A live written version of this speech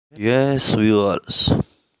Yes, viewers,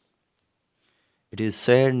 it is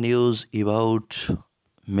sad news about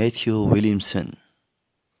Mathew Williamson,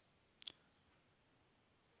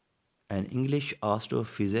 an English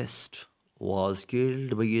astrophysicist, was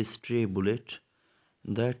killed by a stray bullet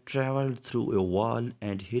that traveled through a wall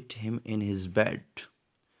and hit him in his bed,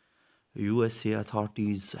 USA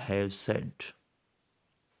authorities have said.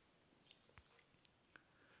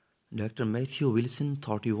 Dr. Mathew Wilson,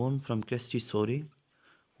 31, from Christie, Surrey,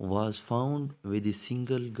 was found with a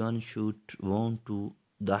single gunshot wound to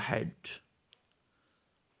the head.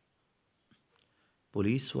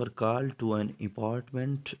 Police were called to an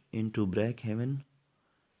apartment in Brackhaven,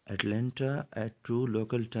 Atlanta at 2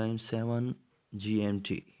 local time 7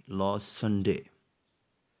 GMT last Sunday.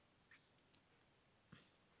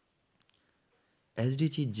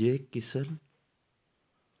 SDG Jake Kissel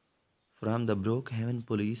from the Brookhaven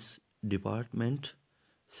Police Department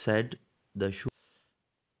said the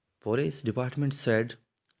police department said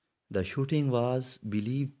the shooting was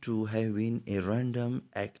believed to have been a random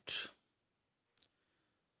act.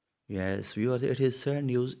 Yes, viewers, it is sad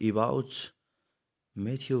news about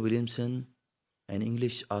Mathew Williamson, an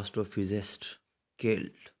English astrophysicist,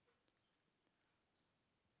 killed.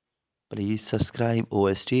 Please subscribe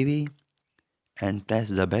OSTV and press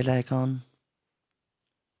the bell icon.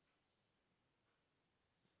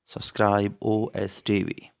 Subscribe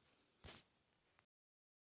OSTV.